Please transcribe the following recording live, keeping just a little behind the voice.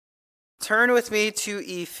Turn with me to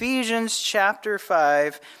Ephesians chapter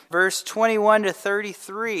 5, verse 21 to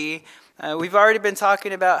 33. We've already been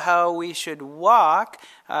talking about how we should walk.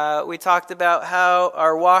 We talked about how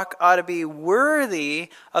our walk ought to be worthy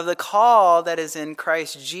of the call that is in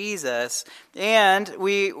Christ Jesus. And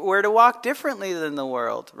we're to walk differently than the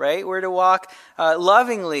world, right? We're to walk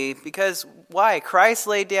lovingly because why? Christ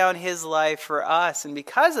laid down his life for us. And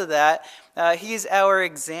because of that, he's our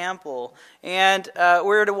example. And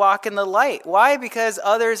we're to walk in the light. Why? Because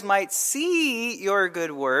others might see your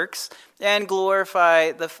good works and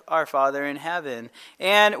glorify our Father in heaven.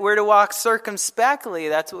 And we're to walk circumspectly.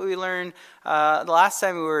 That's what we learned the last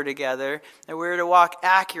time we were together. And we're to walk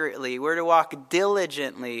accurately. We're to walk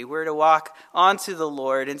diligently. We're to walk onto the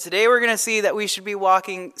Lord. And today we're going to see that we should be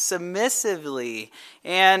walking submissively.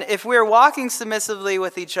 And if we're walking submissively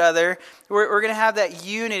with each other, we're going to have that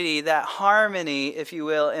unity, that harmony, if you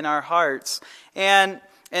will, in our hearts and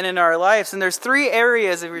in our lives. And there's three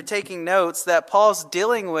areas, if you're taking notes, that Paul's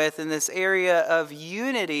dealing with in this area of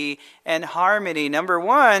unity and harmony. Number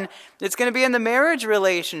one, it's going to be in the marriage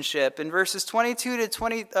relationship in verses 22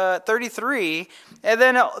 to 33. And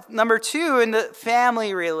then number two, in the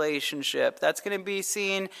family relationship. That's going to be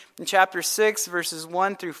seen in chapter 6, verses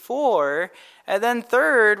 1 through 4. And then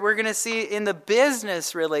third, we're going to see in the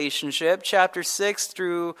business relationship, chapter 6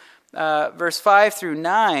 through verse 5 through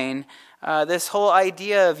 9, this whole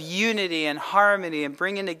idea of unity and harmony and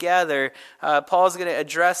bringing together. Paul's going to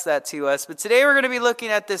address that to us. But today we're going to be looking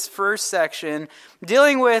at this first section,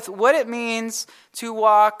 dealing with what it means to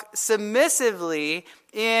walk submissively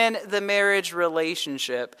in the marriage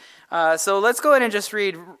relationship. So let's go ahead and just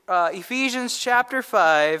read Ephesians chapter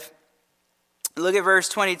 5. Look at verse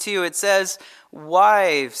 22. It says,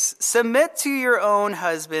 "Wives, submit to your own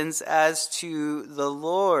husbands as to the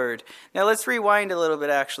Lord." Now let's rewind a little bit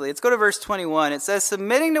actually. Let's go to verse 21. It says,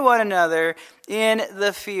 "Submitting to one another in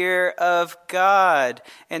the fear of God."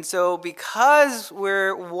 And so because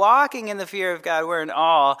we're walking in the fear of God, we're in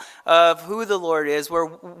awe of who the Lord is. We're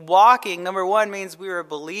walking, number one, means we're a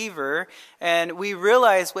believer and we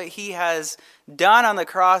realize what he has done on the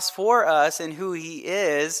cross for us and who he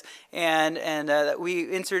is, and that we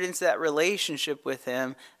entered into that relationship with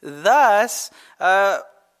him. Thus,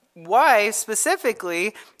 wives,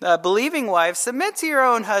 specifically, believing wives, submit to your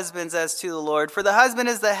own husbands as to the Lord. For the husband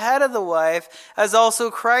is the head of the wife, as also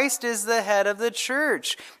Christ is the head of the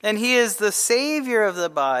church, and he is the Savior of the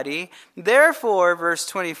body. Therefore, verse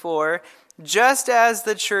 24, just as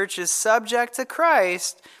the church is subject to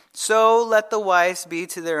Christ, so let the wives be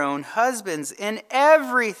to their own husbands in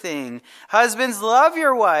everything. Husbands, love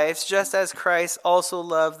your wives, just as Christ also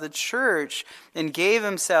loved the church and gave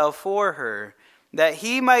himself for her, that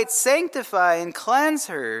he might sanctify and cleanse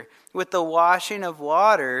her with the washing of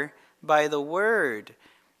water by the word,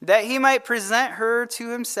 that he might present her to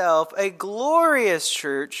himself a glorious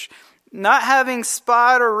church, not having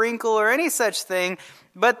spot or wrinkle or any such thing,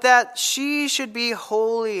 but that she should be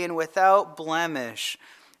holy and without blemish.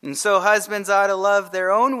 And so husbands ought to love their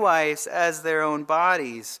own wives as their own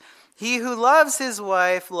bodies. He who loves his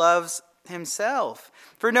wife loves himself.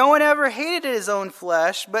 For no one ever hated his own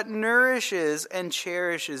flesh, but nourishes and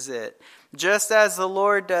cherishes it, just as the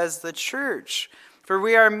Lord does the church. For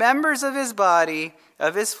we are members of his body,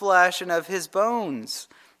 of his flesh, and of his bones.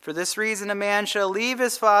 For this reason a man shall leave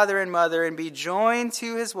his father and mother and be joined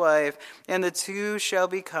to his wife, and the two shall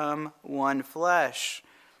become one flesh.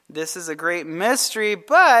 This is a great mystery,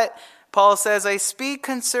 but Paul says, I speak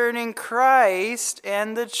concerning Christ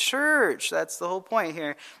and the church. That's the whole point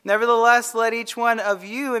here. Nevertheless, let each one of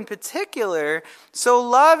you in particular so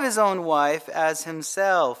love his own wife as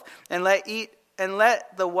himself, and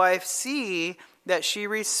let the wife see that she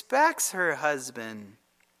respects her husband.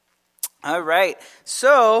 All right.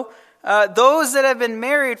 So those that have been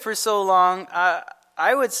married for so long,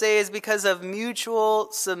 I would say is because of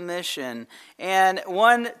mutual submission and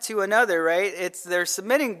one to another, right? They're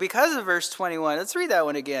submitting because of verse 21. Let's read that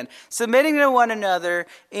one again. Submitting to one another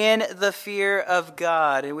in the fear of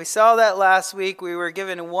God. And we saw that last week. We were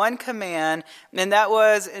given one command, and that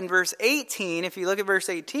was in verse 18. If you look at verse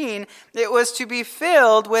 18, it was to be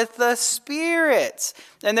filled with the Spirit.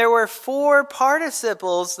 And there were 4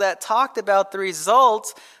 participles that talked about the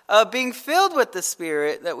results of being filled with the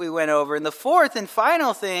Spirit that we went over. And the fourth and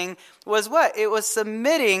final thing was what? It was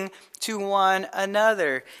submitting to one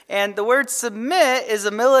another. And the word submit is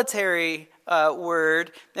a military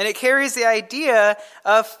word, and it carries the idea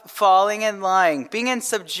of falling in line, being in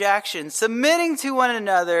subjection, submitting to one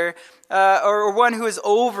another or one who is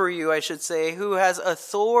over you, I should say, who has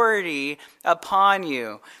authority upon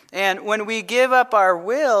you. And when we give up our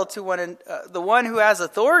will to the one who has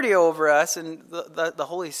authority over us, and the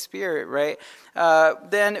Holy Spirit, right,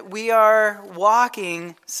 then we are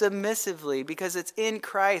walking submissively because it's in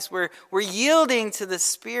Christ. We're yielding to the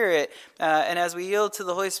Spirit, and as we yield to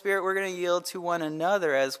the Holy Spirit, we're going to yield to one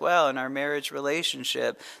another as well in our marriage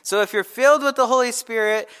relationship. So if you're filled with the Holy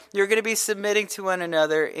Spirit, you're going to be submitting to one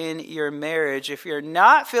another in your marriage. If you're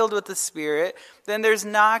not filled with the Spirit, then there's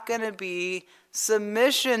not going to be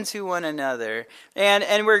submission to one another.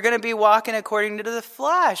 And we're going to be walking according to the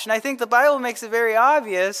flesh. And I think the Bible makes it very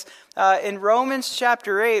obvious. In Romans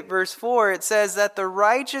chapter 8, verse 4, it says that the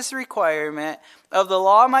righteous requirement of the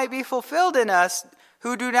law might be fulfilled in us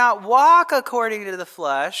who do not walk according to the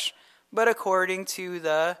flesh, but according to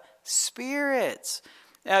the Spirit.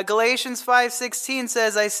 Galatians 5:16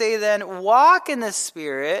 says, I say then, walk in the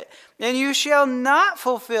Spirit, and you shall not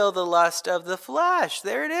fulfill the lust of the flesh.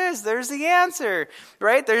 There it is. There's the answer,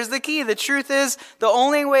 right? There's the key. The truth is, the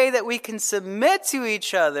only way that we can submit to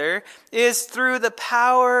each other is through the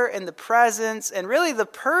power and the presence and really the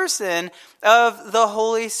person of the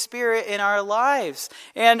Holy Spirit in our lives.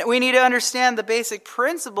 And we need to understand the basic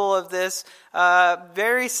principle of this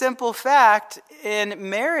very simple fact in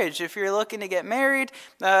marriage. If you're looking to get married,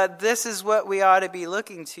 this is what we ought to be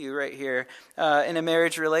looking to right here in a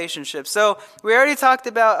marriage relationship. So we already talked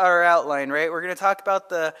about our outline, right? We're going to talk about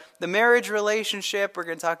the marriage relationship. We're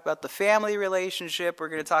going to talk about the family relationship. We're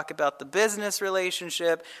going to talk about the business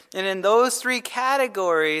relationship. And in those three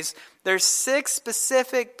categories, there's 6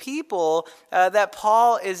 specific people that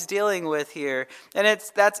Paul is dealing with here. And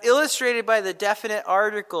that's illustrated by the definite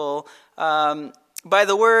article by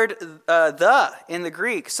the word the in the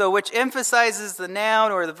Greek, so which emphasizes the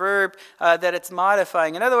noun or the verb that it's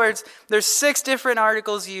modifying. In other words, there's 6 different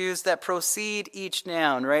articles used that precede each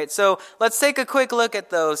noun, right? So let's take a quick look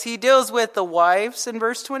at those. He deals with the wives in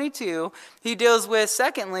verse 22. He deals with,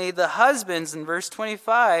 secondly, the husbands in verse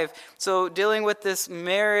 25. So dealing with this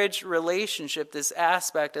marriage relationship, this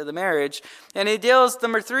aspect of the marriage. And he deals,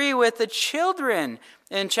 number 3, with the children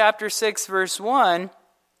in chapter 6, verse 1.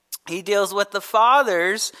 He deals with the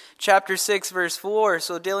fathers, chapter 6, verse 4,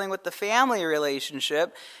 so dealing with the family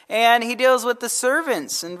relationship. And he deals with the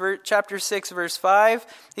servants in chapter 6, verse 5.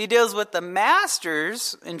 He deals with the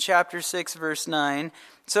masters in chapter 6, verse 9.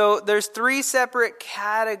 So there's 3 separate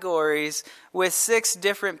categories with 6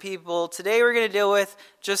 different people. Today we're going to deal with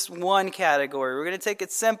just one category. We're going to take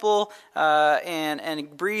it simple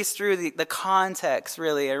and breeze through the context,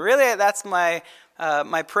 really. And really that's my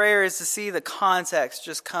prayer is to see the context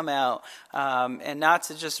just come out and not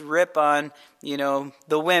to just rip on,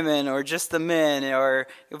 the women or just the men or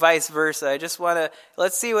vice versa. I just want to,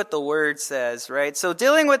 let's see what the word says, right? So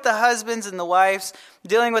dealing with the husbands and the wives,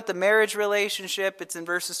 dealing with the marriage relationship, it's in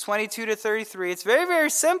verses 22 to 33. It's very,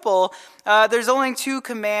 very simple. There's only 2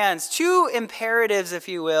 commands, 2 imperatives, if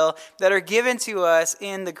you will, that are given to us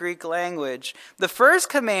in the Greek language. The first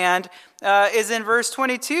command is in verse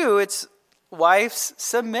 22. It's wives,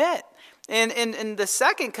 submit. And the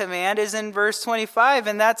second command is in verse 25,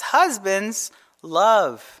 and that's husbands,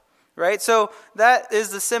 love. Right? So that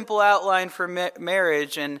is the simple outline for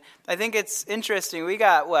marriage, and I think it's interesting. We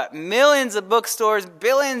got, millions of bookstores,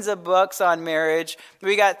 billions of books on marriage.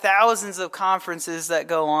 We got thousands of conferences that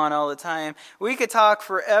go on all the time. We could talk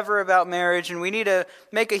forever about marriage, and we need to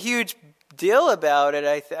make a huge deal about it,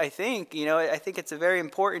 I think. I think it's very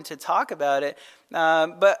important to talk about it.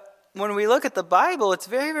 But when we look at the Bible, it's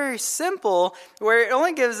very, very simple, where it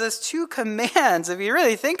only gives us 2 commands. If you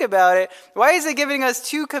really think about it, why is it giving us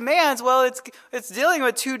 2 commands? Well, it's dealing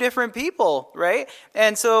with 2 different people, right?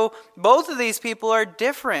 And so both of these people are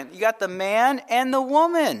different. You got the man and the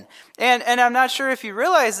woman. And I'm not sure if you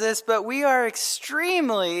realize this, but we are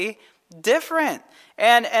extremely different.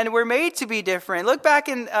 And we're made to be different. Look back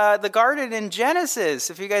in the garden in Genesis.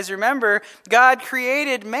 If you guys remember, God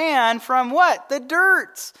created man from what? The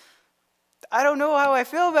dirt. I don't know how I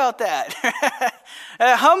feel about that.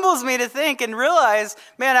 It humbles me to think and realize,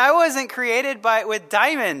 man, I wasn't created with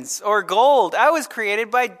diamonds or gold. I was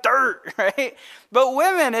created by dirt, right? But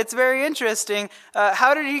women, it's very interesting.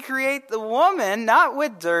 How did he create the woman? Not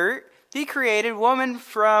with dirt. He created woman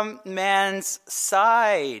from man's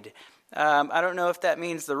side. I don't know if that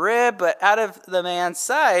means the rib, but out of the man's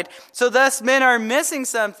side. So thus men are missing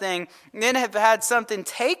something. Men have had something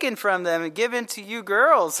taken from them and given to you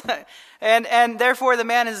girls. And therefore the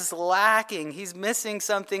man is lacking. He's missing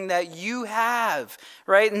something that you have,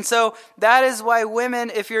 right? And so that is why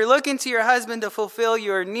women, if you're looking to your husband to fulfill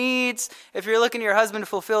your needs, if you're looking to your husband to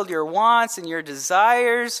fulfill your wants and your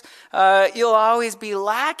desires, you'll always be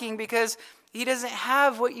lacking because he doesn't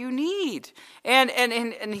have what you need. And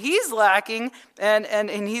he's lacking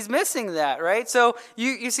and he's missing that, right? So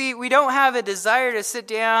you see, we don't have a desire to sit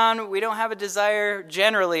down. We don't have a desire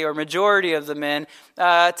generally, or majority of the men,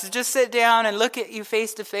 to just sit down and look at you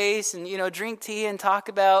face to face and, drink tea and talk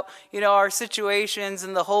about, our situations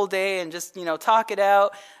and the whole day and just, talk it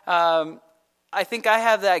out. I think I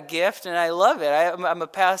have that gift and I love it. I'm a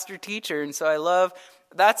pastor teacher, and so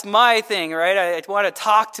that's my thing, right? I want to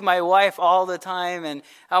talk to my wife all the time, and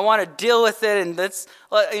I want to deal with it, and that's,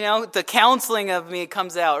 the counseling of me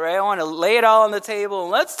comes out, right? I want to lay it all on the table,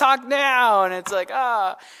 and let's talk now, and it's like,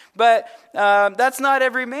 But that's not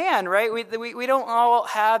every man, right? We don't all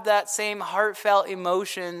have that same heartfelt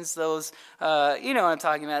emotions, those, what I'm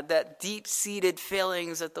talking about, that deep-seated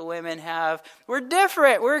feelings that the women have. We're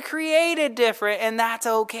different. We're created different, and that's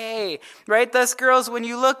okay, right? Thus, girls, when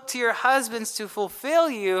you look to your husbands to fulfill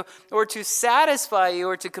you or to satisfy you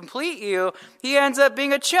or to complete you, he ends up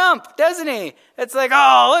being a chump, doesn't he? It's like,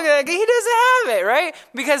 oh, look at that. He doesn't have it, right?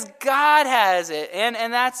 Because God has it. And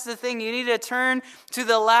that's the thing. You need to turn to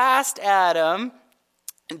the last Adam,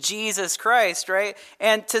 Jesus Christ, right?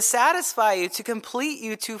 And to satisfy you, to complete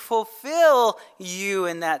you, to fulfill you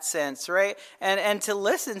in that sense, right? And to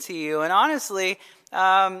listen to you. And honestly,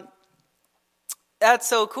 that's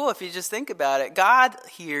so cool if you just think about it. God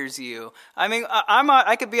hears you. I mean,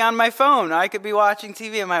 I could be on my phone. I could be watching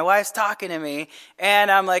TV and my wife's talking to me.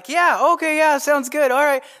 And I'm like, yeah, okay, yeah, sounds good. All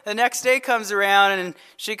right. The next day comes around and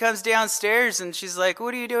she comes downstairs and she's like,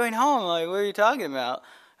 what are you doing home? I'm like, what are you talking about?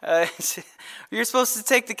 You're supposed to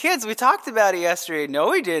take the kids. We talked about it yesterday.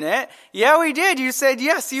 No, we didn't. Yeah, we did. You said,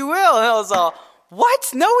 yes, you will. And I was all,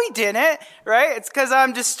 what? No, we didn't, right? It's because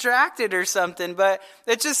I'm distracted or something, but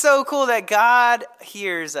it's just so cool that God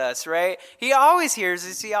hears us, right? He always hears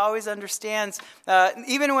us. He always understands.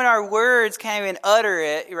 Even when our words can't even utter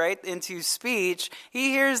it, right, into speech, he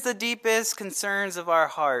hears the deepest concerns of our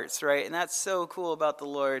hearts, right? And that's so cool about the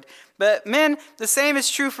Lord. But men, the same is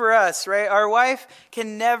true for us, right? Our wife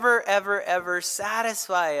can never, ever, ever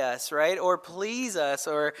satisfy us, right? Or please us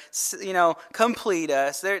or, complete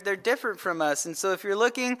us. They're different from us. And so if you're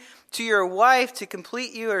looking to your wife to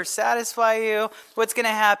complete you or satisfy you, what's going to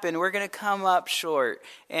happen? We're going to come up short.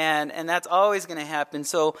 And that's always going to happen.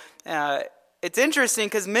 So it's interesting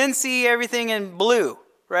because men see everything in blue,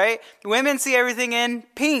 right? Women see everything in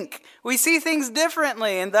pink. We see things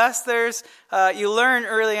differently, and thus there's you learn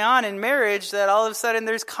early on in marriage that all of a sudden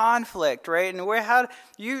there's conflict, right? And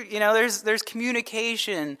there's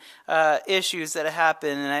communication issues that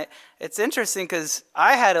happen, and it's interesting because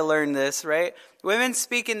I had to learn this, right? Women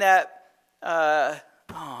speak in that I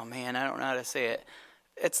don't know how to say it.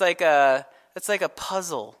 It's like a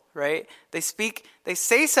puzzle, right? They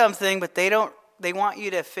say something, but they want you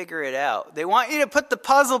to figure it out. They want you to put the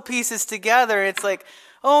puzzle pieces together. It's like,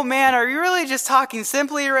 oh man, are you really just talking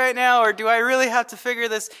simply right now? Or do I really have to figure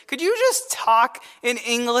this? Could you just talk in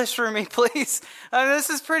English for me, please? This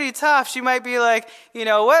is pretty tough. She might be like,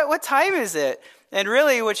 what time is it? And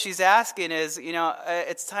really what she's asking is,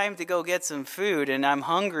 it's time to go get some food and I'm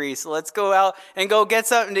hungry. So let's go out and go get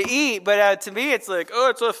something to eat. But to me, it's like, oh,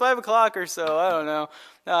 it's 5 o'clock or so. I don't know.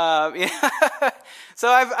 So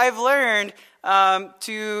I've learned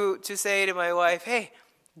to say to my wife, hey,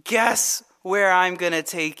 guess where I'm going to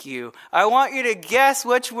take you. I want you to guess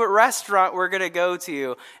which restaurant we're going to go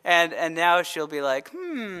to. And now she'll be like,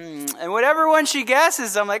 And whatever one she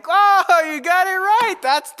guesses, I'm like, oh, you got it right.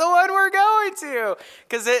 That's the one we're going to.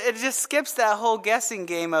 Because it just skips that whole guessing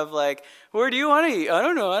game of like, where do you want to eat? I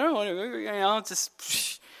don't know. I don't want to,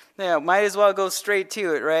 just... might as well go straight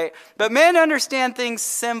to it, right? But men understand things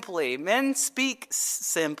simply. Men speak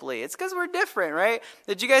simply. It's because we're different, right?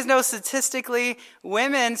 Did you guys know statistically,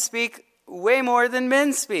 women speak way more than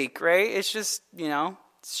men speak, right? It's just,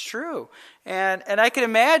 it's true. And I can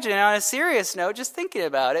imagine, on a serious note, just thinking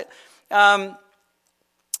about it,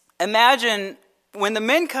 imagine when the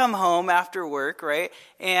men come home after work, right,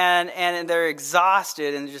 and they're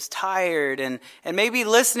exhausted and just tired and maybe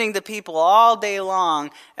listening to people all day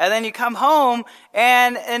long, and then you come home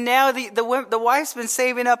and now the wife's been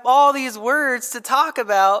saving up all these words to talk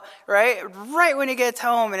about, right when he gets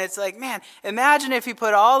home, and it's like, man, imagine if you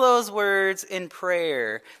put all those words in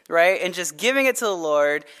prayer, right, and just giving it to the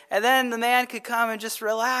Lord, and then the man could come and just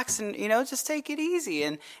relax and, just take it easy,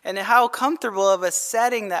 and how comfortable of a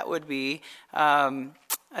setting that would be.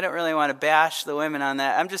 I don't really want to bash the women on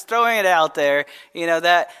that. I'm just throwing it out there,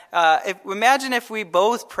 imagine if we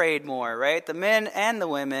both prayed more, right? The men and the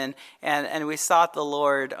women, and we sought the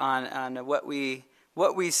Lord on what we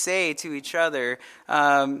say to each other.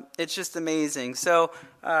 It's just amazing. So,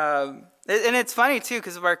 and it's funny too,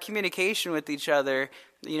 because of our communication with each other.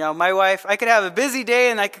 My wife, I could have a busy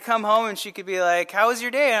day and I could come home and she could be like, "How was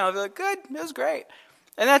your day?" And I'll be like, "Good, it was great."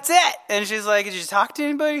 And that's it. And she's like, "Did you talk to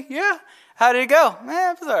anybody?" "Yeah." "How did it go?"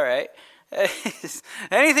 "It was all right."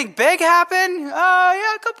 "Anything big happen?"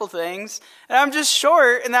 "Yeah, a couple things." And I'm just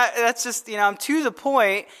short, and that's just, I'm to the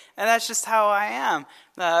point, and that's just how I am.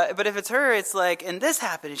 But if it's her, it's like, and this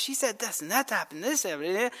happened, and she said this, and that happened, this happened,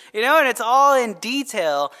 and it's all in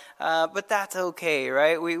detail, but that's okay,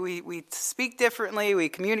 right? We speak differently, we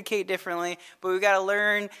communicate differently, but we got to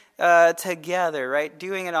learn together, right?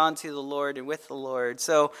 Doing it unto the Lord and with the Lord.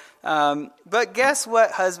 So, but guess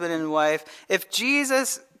what, husband and wife? If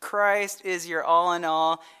Jesus Christ is your all in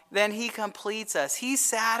all, then he completes us. He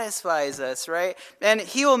satisfies us, right? And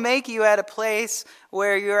he will make you at a place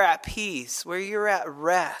where you're at peace, where you're at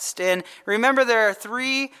rest. And remember, there are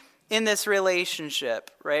three in this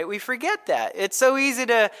relationship, right? We forget that. It's so easy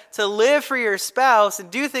to live for your spouse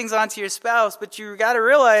and do things onto your spouse, but you got to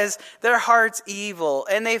realize their heart's evil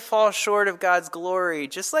and they fall short of God's glory,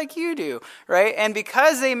 just like you do, right? And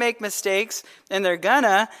because they make mistakes, and they're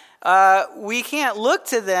gonna, we can't look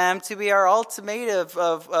to them to be our ultimative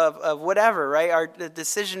of whatever, right? Our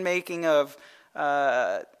decision making of,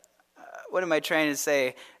 what am I trying to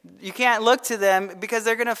say? You can't look to them because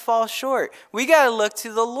they're going to fall short. We got to look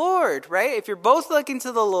to the Lord, right? If you're both looking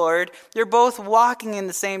to the Lord, you're both walking in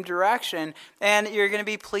the same direction, and you're going to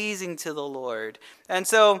be pleasing to the Lord. And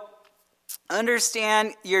so,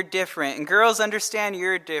 understand you're different. And girls, understand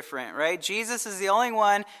you're different, right? Jesus is the only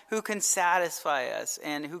one who can satisfy us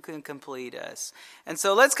and who can complete us. And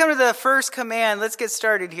so let's come to the first command. Let's get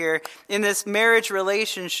started here in this marriage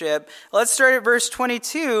relationship. Let's start at verse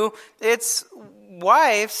 22. It's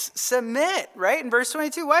wives, submit, right? In verse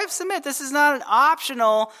 22, wives, submit. This is not an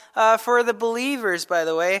optional for the believers, by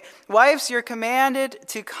the way. Wives, you're commanded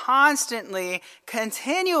to constantly,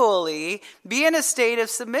 continually be in a state of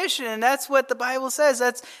submission. And that's what the Bible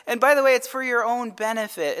says. And by the way, it's for your own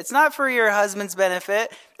benefit. It's not for your husband's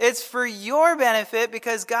benefit. It's for your benefit,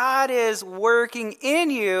 because God is working in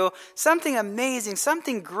you something amazing,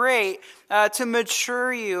 something great to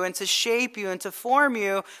mature you and to shape you and to form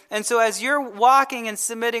you. And so as you're walking and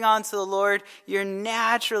submitting onto the Lord, you're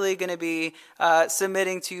naturally going to be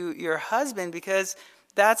submitting to your husband, because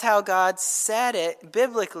that's how God set it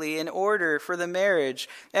biblically in order for the marriage.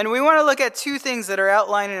 And we want to look at two things that are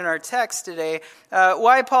outlined in our text today.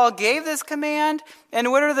 Why Paul gave this command,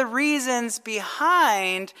 and what are the reasons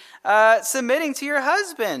behind submitting to your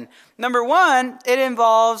husband. Number one, it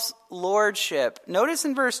involves lordship. Notice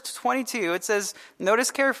in verse 22, it says,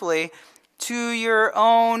 notice carefully, to your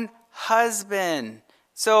own husband.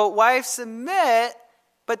 So wives, submit,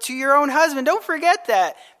 but to your own husband. Don't forget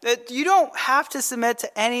that you don't have to submit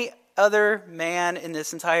to any other man in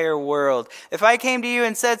this entire world. If I came to you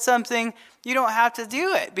and said something, you don't have to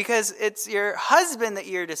do it, because it's your husband that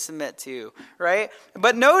you're to submit to, right?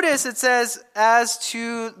 But notice it says, as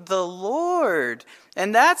to the Lord.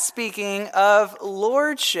 And that's speaking of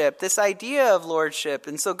lordship, this idea of lordship.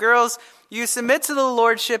 And so girls, you submit to the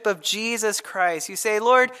lordship of Jesus Christ. You say,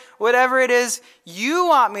 Lord, whatever it is you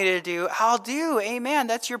want me to do, I'll do. Amen.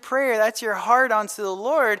 That's your prayer. That's your heart unto the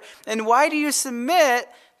Lord. And why do you submit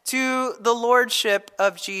to the lordship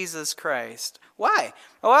of Jesus Christ? Why?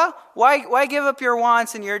 Well, why give up your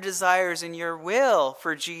wants and your desires and your will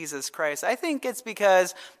for Jesus Christ? I think it's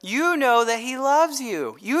because you know that he loves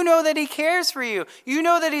you. You know that he cares for you. You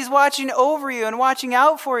know that he's watching over you and watching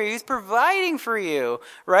out for you. He's providing for you,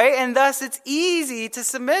 right? And thus it's easy to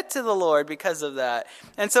submit to the Lord because of that.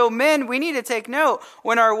 And so men, we need to take note.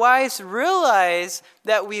 When our wives realize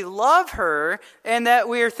that we love her and that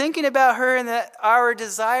we are thinking about her and that our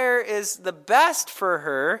desire is the best for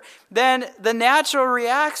her, then the natural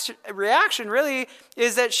reaction really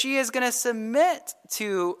is that she is going to submit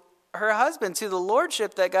to her husband to the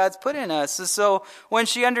lordship that God's put in us. So when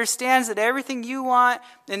she understands that everything you want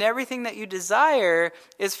and everything that you desire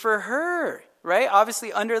is for her, right?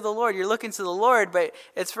 Obviously under the Lord. You're looking to the Lord, but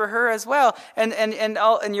it's for her as well.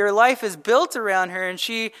 And your life is built around her, and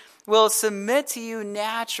she will submit to you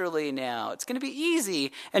naturally now. It's going to be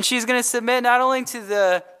easy. And she's going to submit not only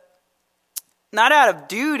to not out of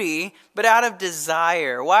duty, but out of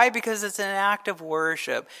desire. Why? Because it's an act of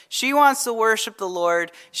worship. She wants to worship the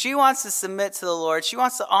Lord. She wants to submit to the Lord. She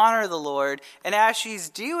wants to honor the Lord. And as she's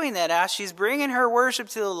doing that, as she's bringing her worship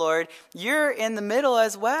to the Lord, you're in the middle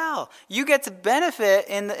as well. You get to benefit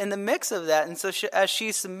in the mix of that. And so as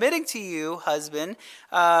she's submitting to you, husband,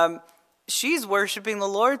 she's worshiping the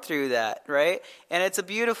Lord through that, right? And it's a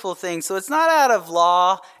beautiful thing. So it's not out of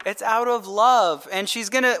law, it's out of love. And she's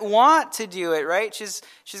going to want to do it, right? She's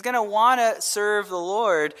going to want to serve the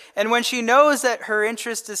Lord. And when she knows that her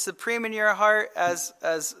interest is supreme in your heart as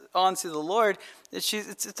onto the Lord,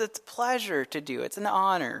 it's a pleasure to do. It's an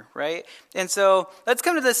honor, right? And so let's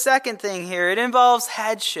come to the second thing here. It involves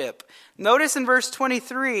headship. Notice in verse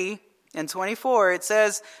 23 and 24, it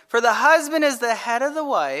says, "For the husband is the head of the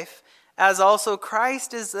wife, as also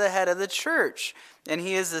Christ is the head of the church, and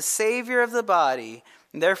he is the Savior of the body.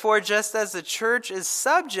 And therefore, just as the church is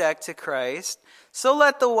subject to Christ, so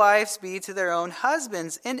let the wives be to their own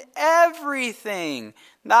husbands in everything."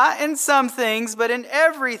 Not in some things, but in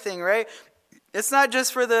everything, right? It's not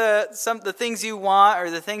just for the things you want or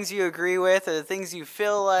the things you agree with or the things you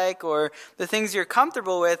feel like or the things you're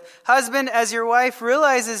comfortable with. Husband, as your wife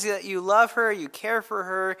realizes that you love her, you care for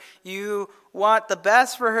her, you want the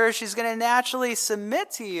best for her, she's going to naturally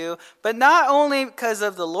submit to you, but not only because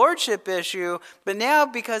of the lordship issue, but now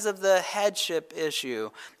because of the headship issue.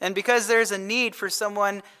 And because there's a need for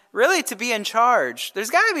someone really to be in charge. There's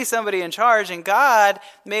got to be somebody in charge, and God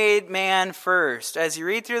made man first. As you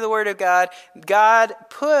read through the Word of God, God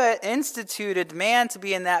instituted man to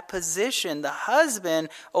be in that position, the husband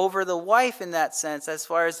over the wife in that sense, as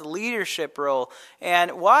far as the leadership role.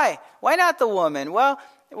 And why? Why not the woman? Well,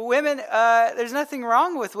 women, there's nothing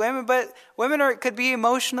wrong with women, but women could be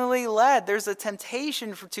emotionally led. There's a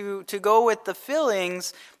temptation to go with the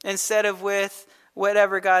feelings instead of with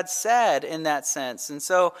whatever God said in that sense. And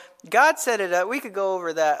so God set it up. We could go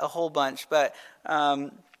over that a whole bunch, but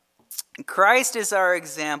Christ is our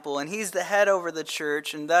example, and he's the head over the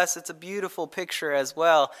church, and thus it's a beautiful picture as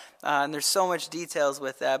well. And there's so much details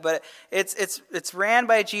with that, but it's ran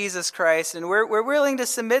by Jesus Christ, and we're willing to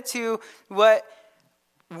submit to what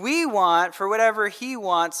we want for whatever he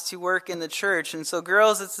wants to work in the church. And so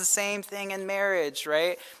girls, it's the same thing in marriage,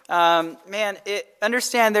 right?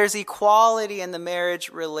 Understand there's equality in the marriage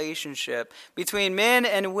relationship between men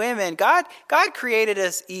and women. God created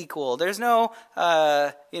us equal. There's no,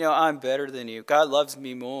 I'm better than you, God loves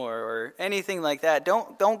me more, or anything like that.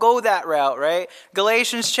 Don't go that route, right?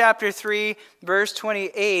 Galatians chapter 3, verse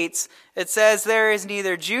 28, it says, "There is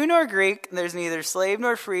neither Jew nor Greek, there's neither slave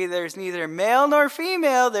nor free, there's neither male nor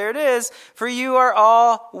female," there it is, "for you are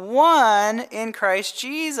all one in Christ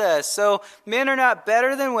Jesus." So men are not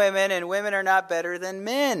better than women, and women are not better than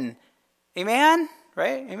men. Amen?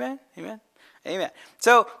 Right? Amen? Amen? Amen.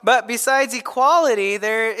 So, but besides equality,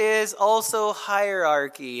 there is also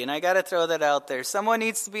hierarchy, and I got to throw that out there. Someone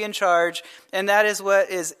needs to be in charge, and that is what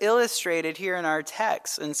is illustrated here in our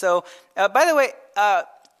text. And so, by the way,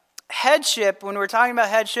 headship, when we're talking about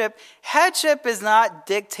headship is not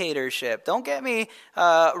dictatorship. Don't get me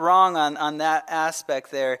wrong on that aspect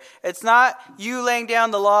there. It's not you laying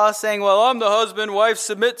down the law saying, well, I'm the husband, wife,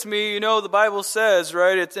 submit to me, the Bible says,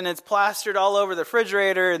 right? It's plastered all over the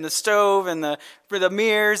refrigerator and the stove and for the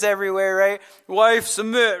mirrors everywhere, right? Wife,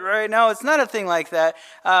 submit, right? No, it's not a thing like that.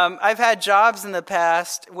 I've had jobs in the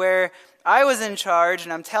past where I was in charge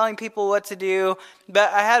and I'm telling people what to do,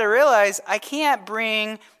 but I had to realize I can't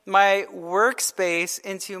bring my workspace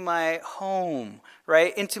into my home,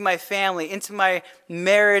 right? Into my family, into my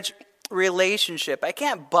marriage relationship. I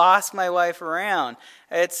can't boss my wife around.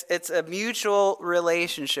 It's a mutual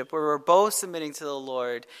relationship where we're both submitting to the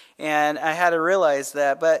Lord, and I had to realize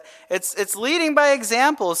that. But it's leading by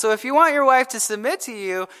example. So if you want your wife to submit to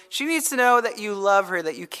you, she needs to know that you love her,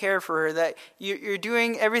 that you care for her, that you're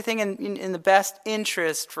doing everything in the best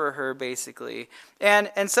interest for her, basically. And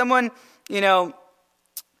someone,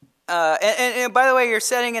 and by the way, you're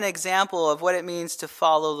setting an example of what it means to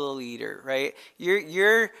follow the leader, right?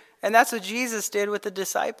 And that's what Jesus did with the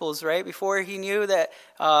disciples, right? Before he knew that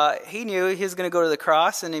he was going to go to the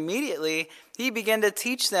cross, and immediately he began to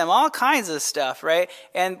teach them all kinds of stuff, right?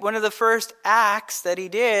 And one of the first acts that he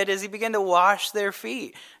did is he began to wash their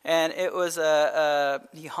feet, and it was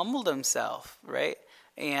he humbled himself, right?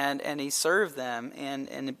 and he served them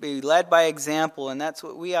and be led by example, and that's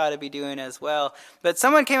what we ought to be doing as well. But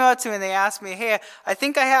someone came up to me and they asked me, hey, I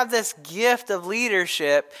think I have this gift of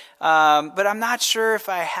leadership, but I'm not sure if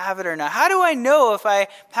I have it or not. How do I know if I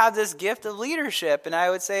have this gift of leadership? And I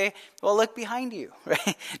would say, well, look behind you,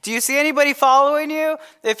 right? Do you see anybody following you?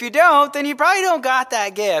 If you don't, then you probably don't got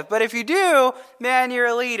that gift. But if you do, man, you're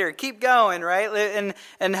a leader. Keep going, right?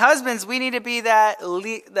 And husbands, we need to be that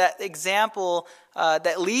example,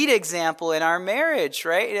 that lead example in our marriage,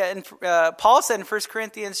 right? And Paul said in 1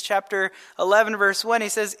 Corinthians chapter 11, verse 1, he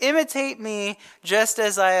says, imitate me just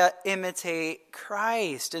as I imitate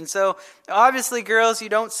Christ. And so, obviously, girls, you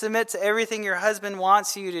don't submit to everything your husband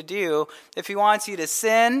wants you to do. If he wants you to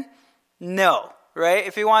sin, no. Right?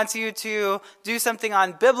 If he wants you to do something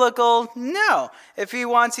unbiblical, no. If he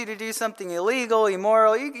wants you to do something illegal,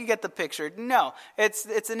 immoral, you get the picture. No.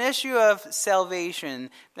 It's an issue of salvation.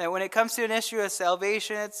 And when it comes to an issue of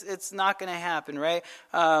salvation, it's not going to happen, right?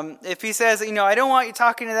 If he says, I don't want you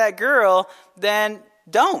talking to that girl, then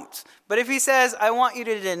don't. But if he says, I want you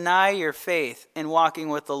to deny your faith in walking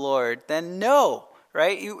with the Lord, then no.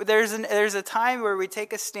 Right? There's a time where we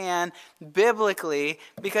take a stand biblically,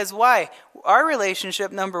 because why? Our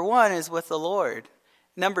relationship, number one, is with the Lord.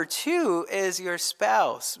 Number two is your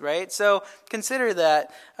spouse, right? So consider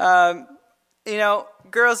that.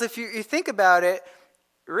 Girls, if you think about it,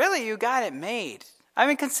 really you got it made. I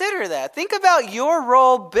mean, consider that. Think about your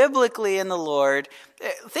role biblically in the Lord.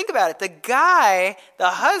 Think about it. The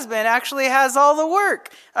husband actually has all the work.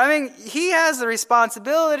 I mean, he has the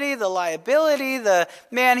responsibility, the liability,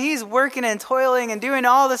 he's working and toiling and doing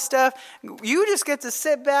all the stuff. You just get to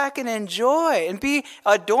sit back and enjoy and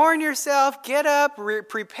adorn yourself, get up,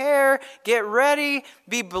 prepare, get ready,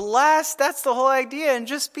 be blessed. That's the whole idea, and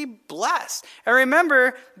just be blessed. And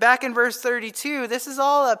remember, back in verse 32, this is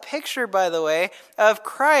all a picture, by the way, of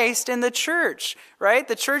Christ and the church, right?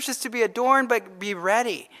 The church is to be adorned, but be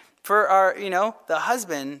ready for our, the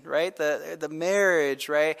husband, right? The marriage,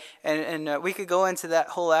 right? And we could go into that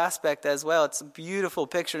whole aspect as well. It's a beautiful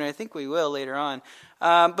picture, and I think we will later on.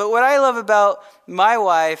 But what I love about my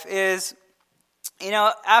wife is,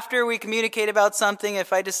 after we communicate about something,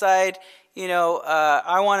 if I decide,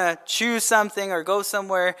 I want to choose something or go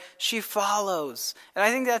somewhere, she follows. And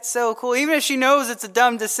I think that's so cool. Even if she knows it's a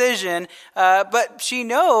dumb decision, but she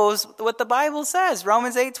knows what the Bible says,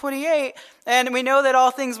 Romans 8:28. And we know that all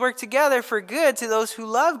things work together for good to those who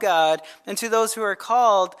love God and to those who are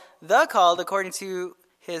called according to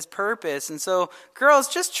his purpose. And so, girls,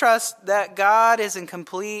 just trust that God is in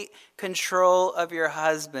complete control of your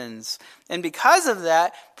husbands. And because of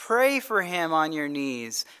that, pray for him on your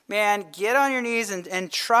knees. Man, get on your knees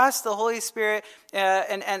and trust the Holy Spirit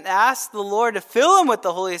and ask the Lord to fill him with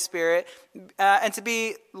the Holy Spirit and to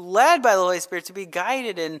be led by the Holy Spirit, to be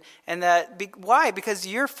guided. Why? Because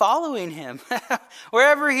you're following him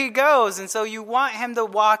wherever he goes. And so you want him to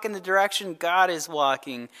walk in the direction God is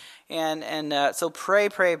walking. So pray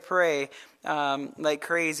like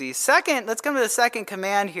crazy. Second, let's come to the second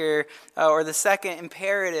command here, or the second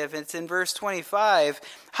imperative. It's in verse 25.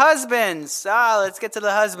 Husbands, let's get to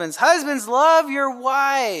the husbands. Husbands, love your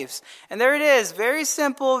wives. And there it is. Very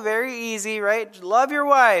simple, very easy, right? Love your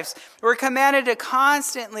wives. We're commanded to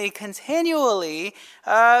constantly, continually,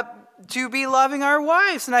 to be loving our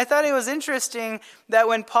wives. And I thought it was interesting that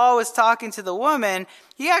when Paul was talking to the woman,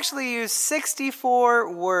 he actually used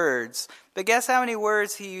 64 words. But guess how many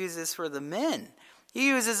words he uses for the men? He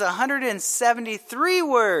uses 173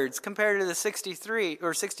 words compared to the 63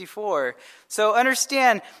 or 64. So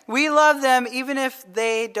understand, we love them even if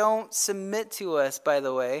they don't submit to us, by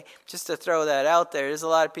the way. Just to throw that out there. There's a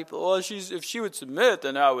lot of people, if she would submit,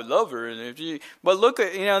 then I would love her. But look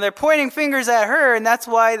at, they're pointing fingers at her, and that's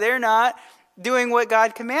why they're not doing what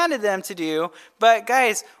God commanded them to do. But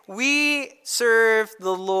guys, we serve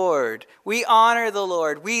the Lord. We honor the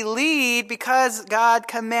Lord. We lead because God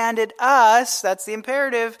commanded us. That's the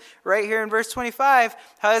imperative right here in verse 25.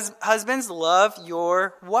 Husbands, love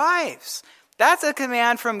your wives. That's a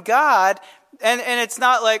command from God. And it's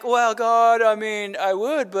not like, well, God, I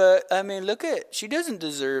would, but look she doesn't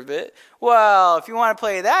deserve it. Well, if you want to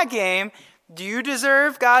play that game, do you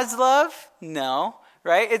deserve God's love? No.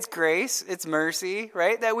 Right? It's grace, it's mercy,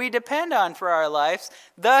 right? That we depend on for our lives.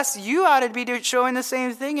 Thus, you ought to be showing the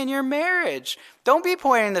same thing in your marriage. Don't be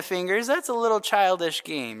pointing the fingers. That's a little childish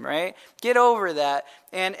game, right? Get over that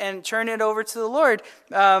and turn it over to the Lord.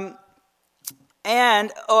 By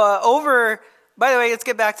the way, let's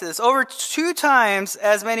get back to this. Over 2 times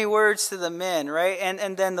as many words to the men, right?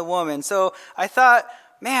 And then the woman. So I thought,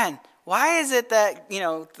 man, why is it that,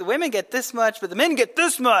 the women get this much, but the men get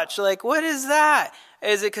this much? Like, what is that?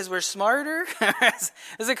 Is it because we're smarter? Is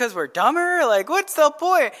it because we're dumber? Like, what's the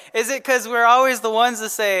point? Is it because we're always the ones that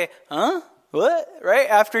say, huh? What? Right?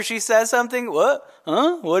 After she says something, what?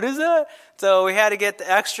 Huh? What is that? So we had to get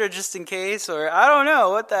the extra just in case, or I don't know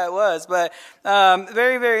what that was, but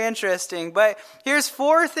very, very interesting. But here's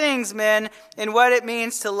 4 things, men, in what it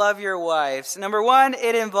means to love your wives. Number 1,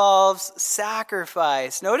 it involves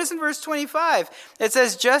sacrifice. Notice in verse 25, it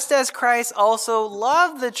says, just as Christ also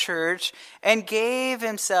loved the church and gave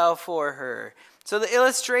himself for her. So the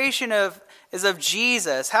illustration is of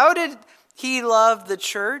Jesus. How did he love the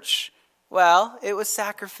church? Well, it was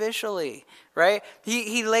sacrificially, right?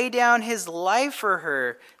 He laid down his life for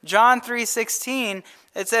her. John 3:16,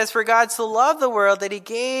 it says, for God so loved the world that he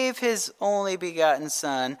gave his only begotten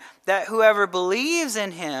Son, that whoever believes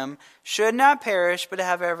in him should not perish but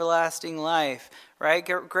have everlasting life, right?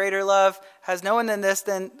 Greater love has no one than this,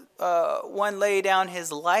 than one lay down his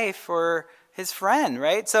life for his friend,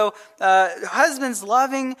 right? So husbands,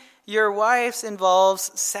 loving your wives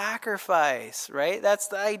involves sacrifice, right? That's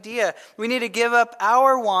the idea. We need to give up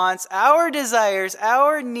our wants, our desires,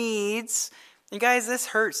 our needs. And guys, this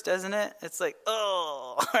hurts, doesn't it? It's like,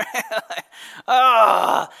 oh,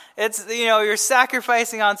 it's, you're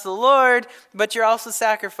sacrificing onto the Lord, but you're also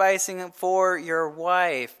sacrificing for your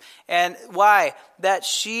wife. And why? That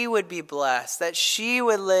she would be blessed, that she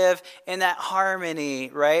would live in that harmony,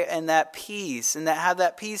 right? And that peace, and that have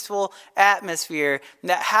that peaceful atmosphere. And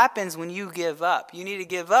that happens when you give up. You need to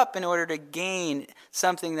give up in order to gain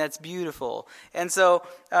something that's beautiful. And so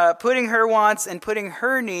putting her wants and putting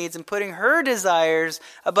her needs and putting her desires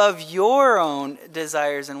above your own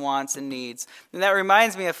desires and wants and needs. And that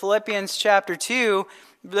reminds me of Philippians chapter 2.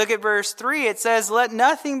 Look at verse 3. It says, let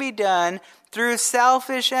nothing be done through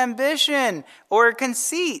selfish ambition or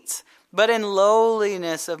conceit, but in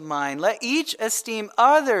lowliness of mind. Let each esteem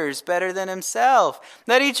others better than himself.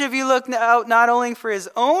 Let each of you look out not only for his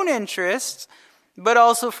own interests, but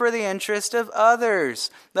also for the interest of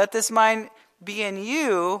others. Let this mind be in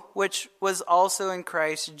you, which was also in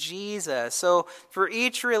Christ Jesus. So for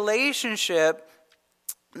each relationship,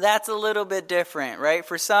 that's a little bit different, right?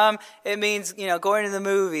 For some, it means, going to the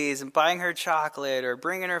movies and buying her chocolate or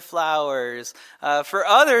bringing her flowers. For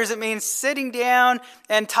others, it means sitting down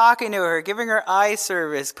and talking to her, giving her eye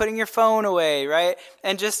service, putting your phone away, right?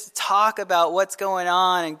 And just talk about what's going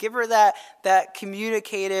on and give her that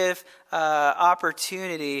communicative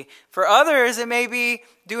opportunity. For others, it may be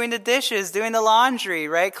doing the dishes, doing the laundry,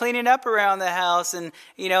 right? Cleaning up around the house and,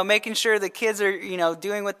 making sure the kids are,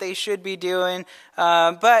 doing what they should be doing.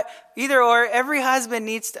 But either or, every husband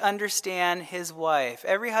needs to understand his wife.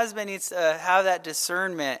 Every husband needs to have that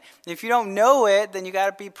discernment. If you don't know it, then you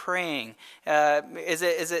got to be praying.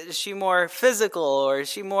 Is she more physical, or is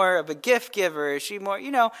she more of a gift giver? Is she more,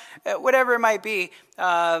 whatever it might be,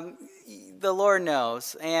 the Lord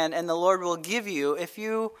knows. And the Lord will give you if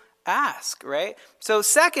you ask, right? So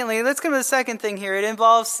secondly, let's come to the second thing here. It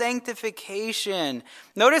involves sanctification.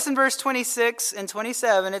 Notice in verse 26 and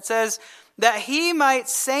 27, it says, that he might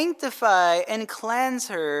sanctify and cleanse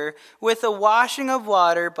her with the washing of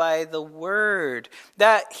water by the word,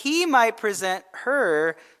 that he might present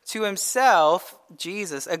her to himself,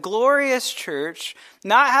 Jesus, a glorious church,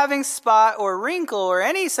 not having spot or wrinkle or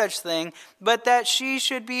any such thing, but that she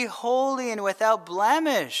should be holy and without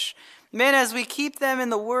blemish. Men, as we keep them in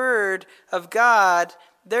the word of God,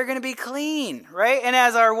 they're going to be clean, right? And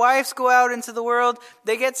as our wives go out into the world,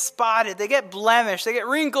 they get spotted, they get blemished, they get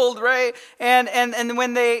wrinkled, right? And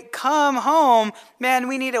when they come home, man,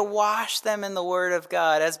 we need to wash them in the Word of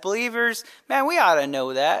God. As believers, man, we ought to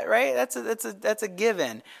know that, right? That's a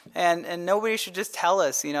given. And nobody should just tell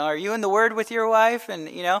us, are you in the Word with your wife? And,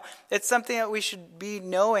 it's something that we should be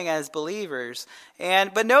knowing as believers.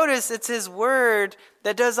 But notice, it's His Word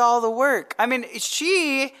that does all the work. I mean,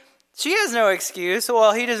 she has no excuse.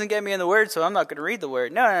 Well, he doesn't get me in the Word, so I'm not going to read the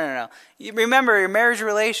Word. No. You remember, your marriage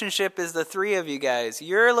relationship is the three of you guys.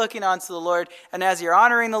 You're looking onto the Lord, and as you're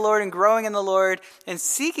honoring the Lord and growing in the Lord and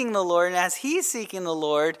seeking the Lord, and as He's seeking the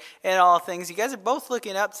Lord in all things, you guys are both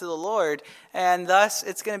looking up to the Lord, and thus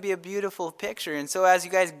it's going to be a beautiful picture. And so as you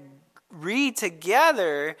guys read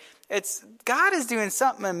together, God is doing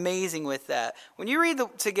something amazing with that. When you read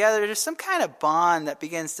together, there's some kind of bond that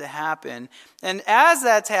begins to happen. And as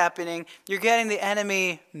that's happening, you're getting the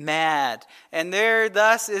enemy mad. And there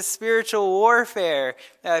thus is spiritual warfare.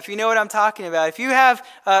 If you know what I'm talking about. If you have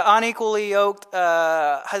unequally yoked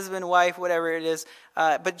husband, wife, whatever it is,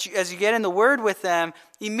 But as you get in the Word with them,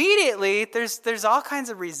 immediately there's all kinds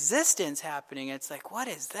of resistance happening. It's like, what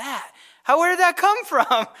is that? Where did that come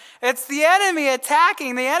from? It's the enemy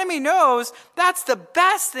attacking. The enemy knows that's the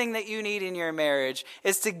best thing that you need in your marriage,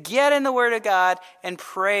 is to get in the Word of God and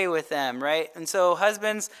pray with them, right? And so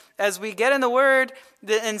husbands, as we get in the Word,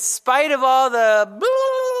 in spite of all the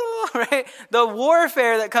right, the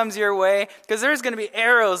warfare that comes your way, because there's going to be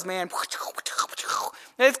arrows, man.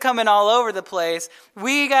 It's coming all over the place.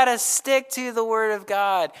 We got to stick to the Word of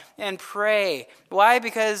God and pray. Why?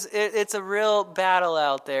 Because it's a real battle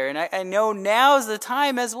out there. And I know now's the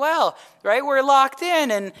time as well, right? We're locked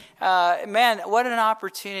in. And man, what an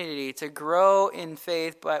opportunity to grow in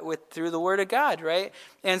faith through the Word of God, right?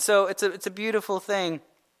 And so it's a beautiful thing.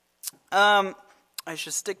 I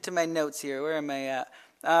should stick to my notes here. Where am I at?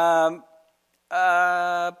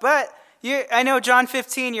 But I know John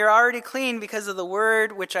 15, you're already clean because of the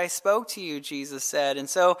word which I spoke to you, Jesus said. And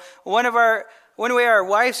so one way our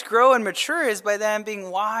wives grow and mature is by them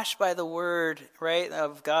being washed by the word, right,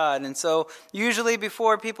 of God. And so usually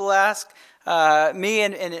before people ask me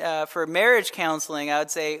and for marriage counseling, I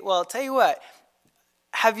would say, well, tell you what,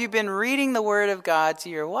 have you been reading the word of God to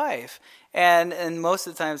your wife? And most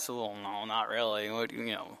of the time, so, well, no, not really.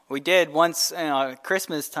 We did once,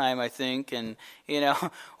 Christmas time, I think. And,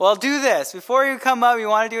 well, do this. Before you come up, you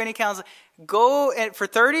want to do any counseling, go for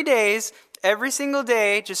 30 days, every single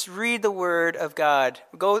day, just read the Word of God.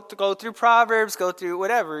 Go through Proverbs, go through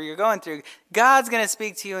whatever you're going through. God's going to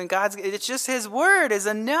speak to you, and it's just His Word is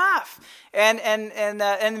enough. And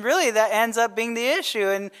really that ends up being the issue,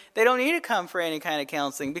 and they don't need to come for any kind of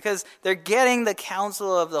counseling because they're getting the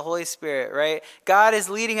counsel of the Holy Spirit, right? God is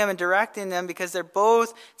leading them and directing them because they're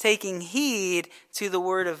both taking heed to the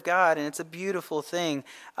Word of God, and it's a beautiful thing.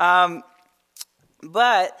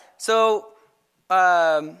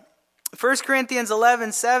 1 Corinthians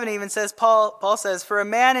 11:7 even says, Paul says, for a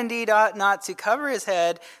man indeed ought not to cover his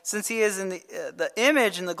head, since he is in the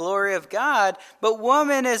image and the glory of God, but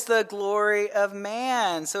woman is the glory of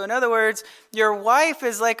man. So in other words, your wife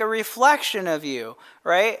is like a reflection of you,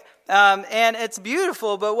 right? And it's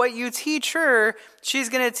beautiful, but what you teach her, she's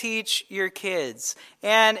going to teach your kids.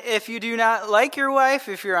 And if you do not like your wife,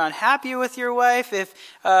 if you're unhappy with your wife, if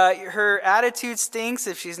her attitude stinks,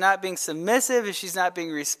 if she's not being submissive, if she's not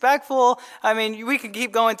being respectful, I mean, we could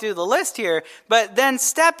keep going through the list here, but then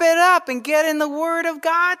step it up and get in the Word of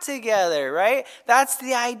God together, right? That's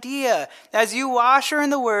the idea. As you wash her in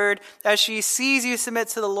the Word, as she sees you submit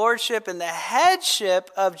to the lordship and the headship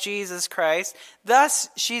of Jesus Christ, thus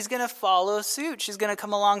she's going to follow suit. She's going to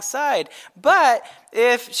come alongside. But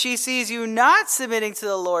if she sees you not submitting to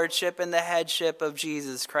the lordship and the headship of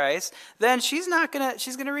Jesus Christ, then she's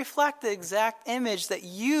going to reflect the exact image that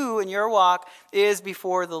you and your walk is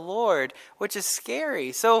before the Lord, which is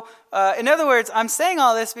scary. So, in other words, I'm saying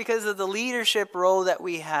all this because of the leadership role that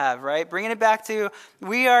we have, right? Bringing it back to,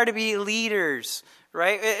 we are to be leaders,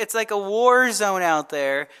 right? It's like a war zone out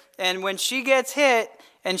there. And when she gets hit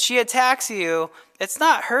and she attacks you, it's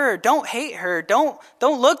not her. Don't hate her. Don't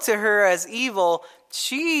look to her as evil.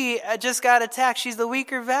 She just got attacked. She's the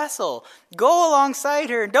weaker vessel. Go alongside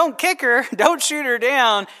her. Don't kick her. Don't shoot her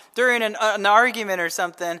down during an argument or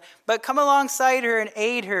something. But come alongside her and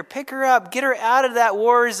aid her. Pick her up. Get her out of that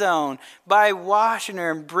war zone by washing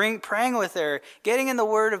her and praying with her. Getting in the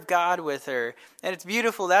Word of God with her. And it's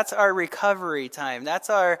beautiful. That's our recovery time. That's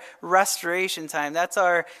our restoration time. That's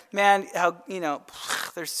our, man, how,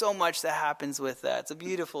 there's so much that happens with that. It's a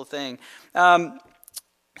beautiful thing.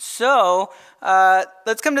 So,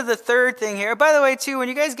 let's come to the third thing here. By the way, too, when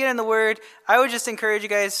you guys get in the Word, I would just encourage you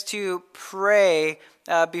guys to pray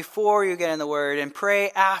before you get in the Word and pray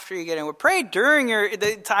after you get in the Word. Pray during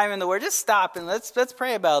the time in the Word. Just stop and let's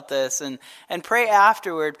pray about this and pray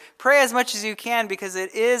afterward. Pray as much as you can because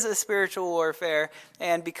it is a spiritual warfare.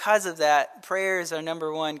 And because of that, prayer is our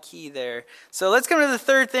number one key there. So let's come to the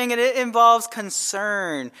third thing, and it involves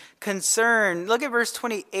concern. Concern. Look at verse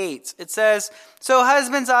 28. It says, so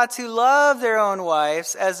husbands ought to love their own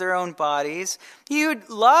wives as their own bodies. He who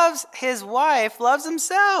loves his wife loves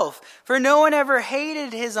himself. For no one ever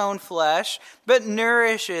hated his own flesh, but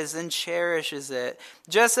nourishes and cherishes it,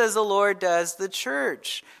 just as the Lord does the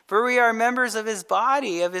church. For we are members of his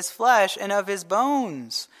body, of his flesh, and of his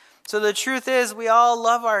bones. So the truth is, we all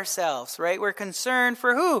love ourselves, right? We're concerned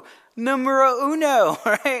for who? numero uno,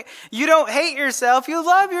 right? You don't hate yourself, you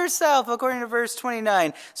love yourself, according to verse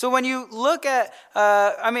 29. So when you look at,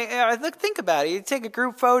 think about it. You take a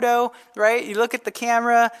group photo, right? You look at the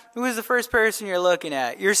camera. Who is the first person you're looking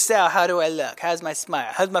at? Yourself. How do I look? How's my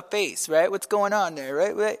smile? How's my face, right? What's going on there,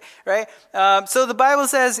 right? So the Bible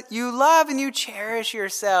says you love and you cherish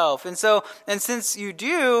yourself. And since you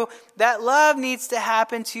do, that love needs to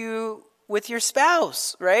happen to with your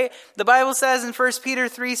spouse, right? The Bible says in 1 Peter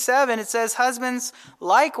 3:7, it says, husbands,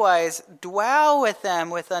 likewise, dwell with them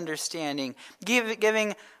with understanding,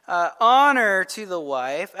 giving honor to the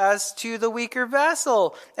wife as to the weaker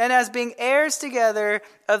vessel, and as being heirs together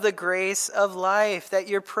of the grace of life, that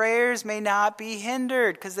your prayers may not be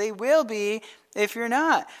hindered, because they will be if you're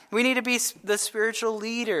not. We need to be the spiritual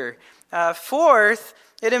leader. Fourth,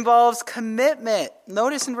 it involves commitment.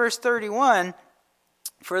 Notice in verse 31,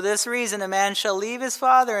 for this reason, a man shall leave his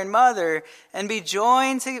father and mother and be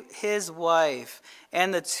joined to his wife,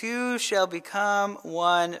 and the two shall become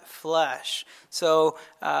one flesh. So,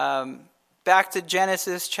 back to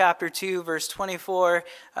Genesis chapter 2, verse 24,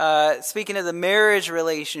 speaking of the marriage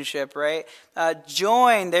relationship, right?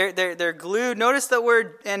 Joined, they're glued. Notice the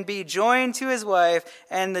word, and be joined to his wife,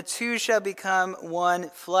 and the two shall become one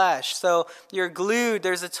flesh. So you're glued.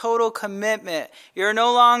 There's a total commitment. You're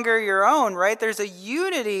no longer your own, right? There's a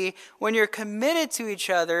unity when you're committed to each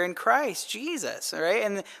other in Christ Jesus, right?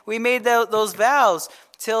 And we made those vows,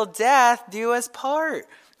 till death do us part.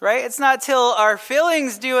 Right? It's not till our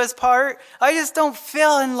feelings do us part. I just don't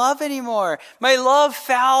feel in love anymore. My love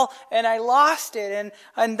fell and I lost it.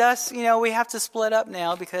 And thus, we have to split up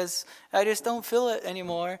now because I just don't feel it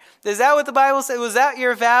anymore. Is that what the Bible said? Was that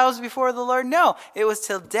your vows before the Lord? No. It was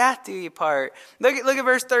till death do you part. Look at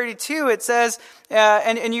verse 32. It says,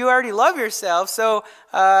 and you already love yourself, so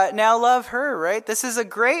now love her, right? This is a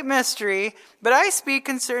great mystery, but I speak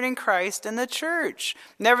concerning Christ and the church.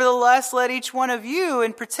 Nevertheless, let each one of you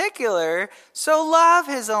in particular so love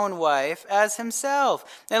his own wife as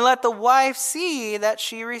himself, and let the wife see that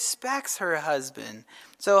she respects her husband.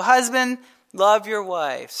 So husband, love your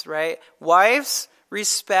wives, right? Wives,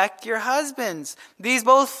 respect your husbands. These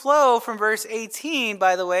both flow from verse 18,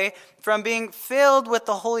 by the way, from being filled with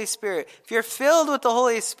the Holy Spirit. If you're filled with the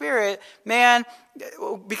Holy Spirit, man,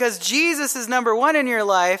 because Jesus is number one in your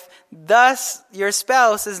life, thus your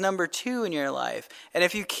spouse is number two in your life. And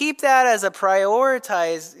if you keep that as a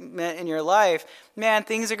prioritizement in your life, man,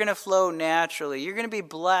 things are going to flow naturally. You're going to be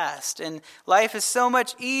blessed. And life is so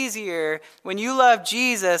much easier when you love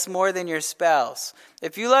Jesus more than your spouse.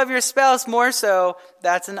 If you love your spouse more so,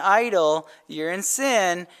 that's an idol. You're in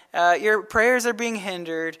sin. Your prayers are being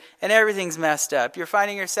hindered and everything's messed up. You're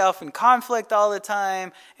finding yourself in conflict all the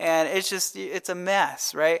time and it's a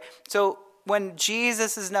mess, right? So when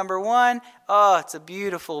Jesus is number one, it's a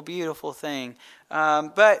beautiful, beautiful thing.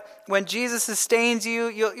 But when Jesus sustains you,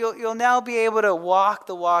 you'll now be able to walk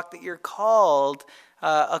the walk that you're called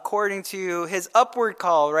according to his upward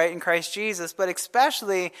call, right, in Christ Jesus, but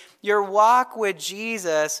especially your walk with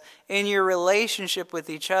Jesus in your relationship with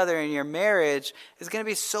each other in your marriage is going to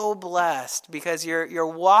be so blessed because you're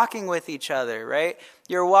walking with each other, right?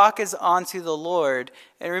 Your walk is onto the Lord.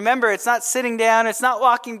 And remember, it's not sitting down, it's not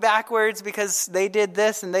walking backwards because they did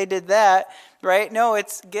this and they did that, right? No,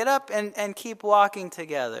 it's get up and keep walking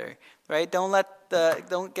together, right? Don't get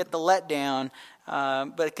the letdown.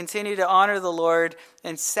 But continue to honor the Lord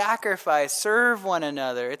and sacrifice, serve one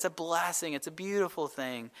another. It's a blessing. It's a beautiful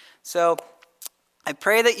thing. So I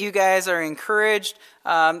pray that you guys are encouraged.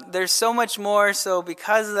 There's so much more. So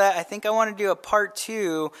because of that, I think I want to do a part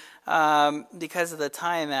 2 because of the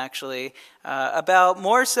time, actually, about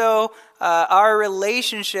more so our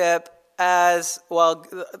relationship as well,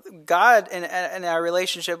 God and our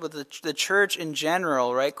relationship with the church in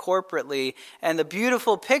general, right, corporately, and the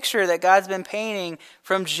beautiful picture that God's been painting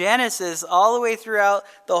from Genesis all the way throughout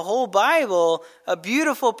the whole Bible, a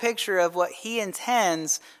beautiful picture of what he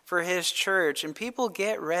intends for his church. And people,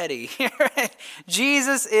 get ready.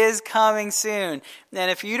 Jesus is coming soon.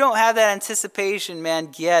 And if you don't have that anticipation, man,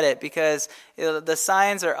 get it, because the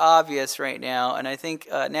signs are obvious right now. And I think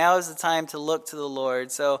now is the time to look to the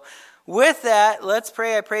Lord. So with that, let's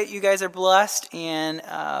pray. I pray that you guys are blessed and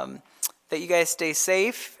that you guys stay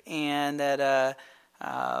safe and that,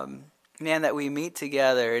 that we meet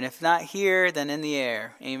together. And if not here, then in the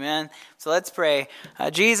air. Amen. So let's pray.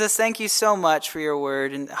 Jesus, thank you so much for your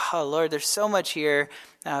word. And Lord, there's so much here.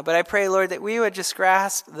 But I pray, Lord, that we would just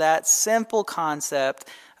grasp that simple concept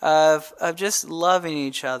of just loving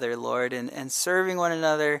each other, Lord, and serving one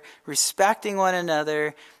another, respecting one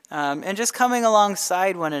another, and just coming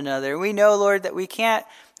alongside one another. We know, Lord, that we can't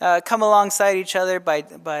come alongside each other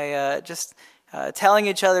by just telling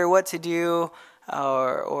each other what to do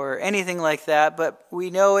or anything like that, but we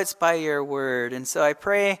know it's by your word. And so I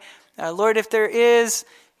pray, Lord, if there is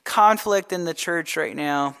conflict in the church right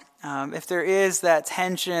now, if there is that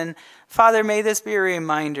tension, Father, may this be a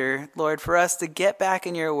reminder, Lord, for us to get back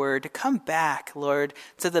in your word, to come back, Lord,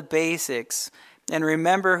 to the basics and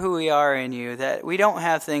remember who we are in you, that we don't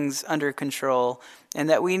have things under control and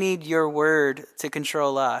that we need your word to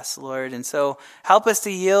control us, Lord. And so help us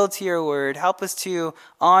to yield to your word. Help us to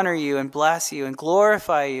honor you and bless you and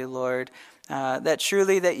glorify you, Lord, that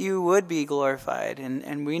truly that you would be glorified.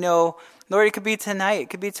 And we know, Lord, it could be tonight, it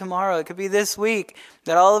could be tomorrow, it could be this week,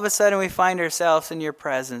 that all of a sudden we find ourselves in your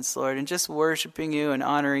presence, Lord, and just worshiping you and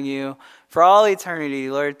honoring you for all eternity,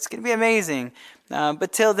 Lord. It's going to be amazing.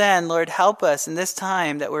 But till then, Lord, help us in this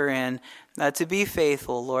time that we're in to be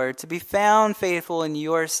faithful, Lord, to be found faithful in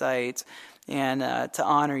your sight and to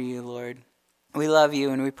honor you, Lord. We love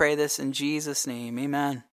you and we pray this in Jesus' name.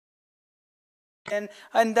 Amen.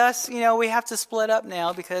 And thus, we have to split up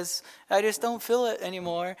now because I just don't feel it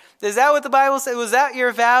anymore. Is that what the Bible said? Was that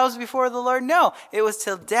your vows before the Lord? No, it was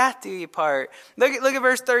till death do you part. Look at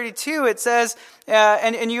verse 32. It says,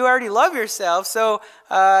 and you already love yourself, so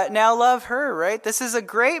now love her, right? This is a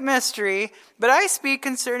great mystery, but I speak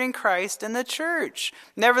concerning Christ and the church.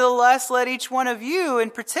 Nevertheless, let each one of you in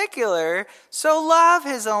particular so love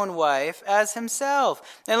his own wife as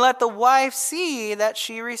himself, and let the wife see that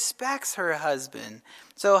she respects her husband.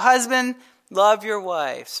 So husband, love your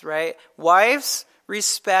wives, right? Wives,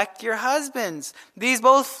 respect your husbands. These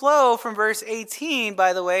both flow from verse 18,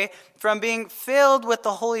 by the way, from being filled with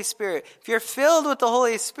the Holy Spirit. If you're filled with the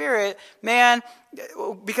Holy Spirit, man,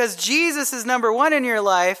 because Jesus is number one in your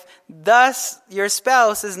life, thus your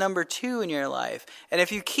spouse is number two in your life. And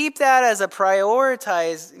if you keep that as a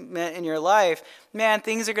prioritizement in your life, man,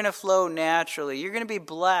 things are going to flow naturally. You're going to be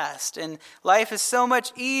blessed. And life is so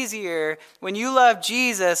much easier when you love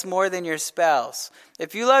Jesus more than your spouse.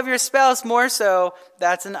 If you love your spouse more so,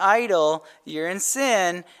 that's an idol. You're in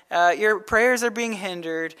sin. Your prayers are being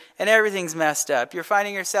hindered and everything's messed up. You're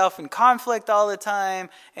finding yourself in conflict all the time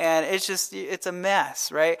and it's a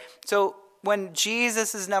mess, right? So when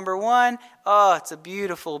Jesus is number one, it's a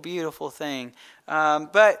beautiful, beautiful thing.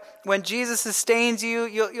 But when Jesus sustains you,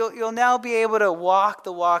 you'll now be able to walk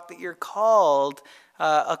the walk that you're called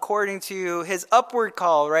according to his upward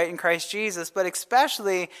call, right, in Christ Jesus, but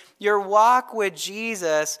especially your walk with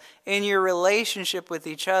Jesus in your relationship with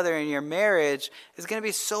each other in your marriage is going to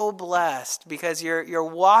be so blessed because you're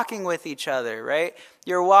walking with each other, right?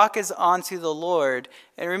 Your walk is onto the Lord.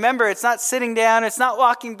 And remember, it's not sitting down, it's not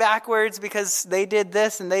walking backwards because they did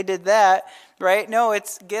this and they did that, right? No,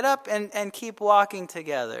 it's get up and keep walking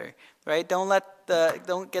together, right? Don't get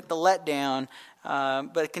the letdown.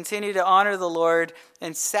 But continue to honor the Lord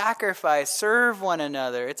and sacrifice, serve one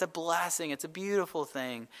another. It's a blessing. It's a beautiful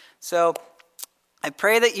thing. So I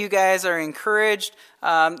pray that you guys are encouraged.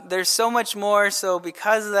 There's so much more. So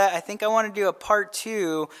because of that, I think I want to do a part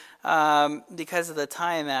 2 because of the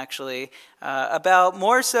time, actually, about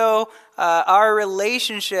more so our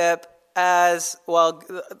relationship as well,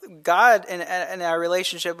 God and our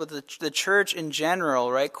relationship with the church in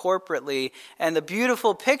general, right, corporately, and the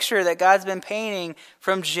beautiful picture that God's been painting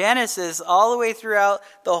from Genesis all the way throughout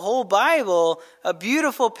the whole Bible, a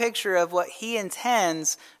beautiful picture of what he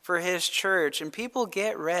intends for his church. And people,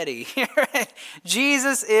 get ready.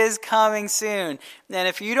 Jesus is coming soon. And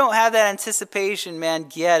if you don't have that anticipation, man,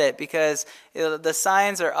 get it, because the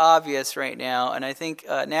signs are obvious right now. And I think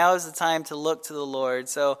now is the time to look to the Lord.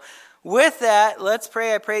 So with that, let's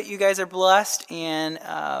pray. I pray that you guys are blessed and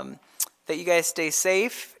that you guys stay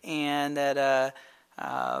safe and that,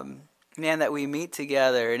 that we meet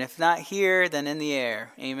together. And if not here, then in the air.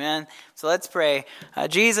 Amen. So let's pray.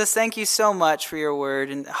 Jesus, thank you so much for your word.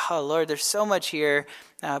 And Lord, there's so much here.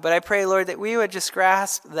 But I pray, Lord, that we would just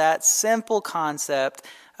grasp that simple concept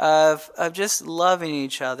of just loving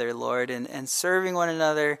each other, Lord, and serving one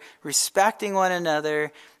another, respecting one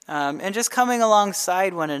another, and just coming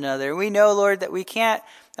alongside one another. We know, Lord, that we can't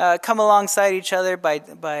come alongside each other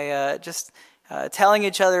by just telling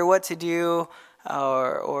each other what to do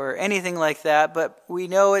or anything like that, but we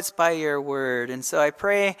know it's by your word. And so I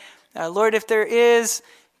pray, Lord, if there is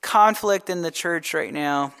conflict in the church right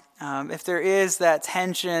now, if there is that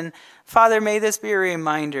tension, Father, may this be a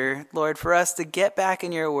reminder, Lord, for us to get back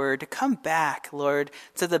in your word, to come back, Lord,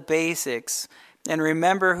 to the basics and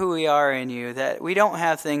remember who we are in you, that we don't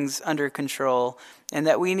have things under control and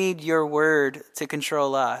that we need your word to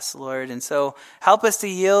control us, Lord. And so help us to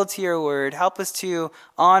yield to your word. Help us to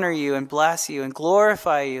honor you and bless you and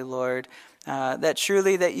glorify you, Lord, that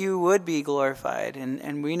truly that you would be glorified.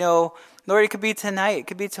 And we know, Lord, it could be tonight, it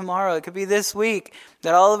could be tomorrow, it could be this week,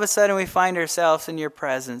 that all of a sudden we find ourselves in your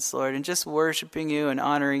presence, Lord, and just worshiping you and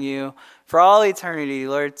honoring you for all eternity,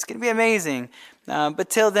 Lord. It's going to be amazing. But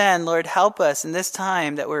till then, Lord, help us in this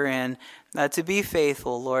time that we're in to be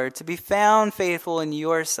faithful, Lord, to be found faithful in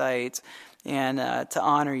your sight, and to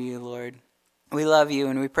honor you, Lord. We love you,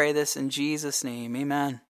 and we pray this in Jesus' name.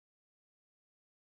 Amen.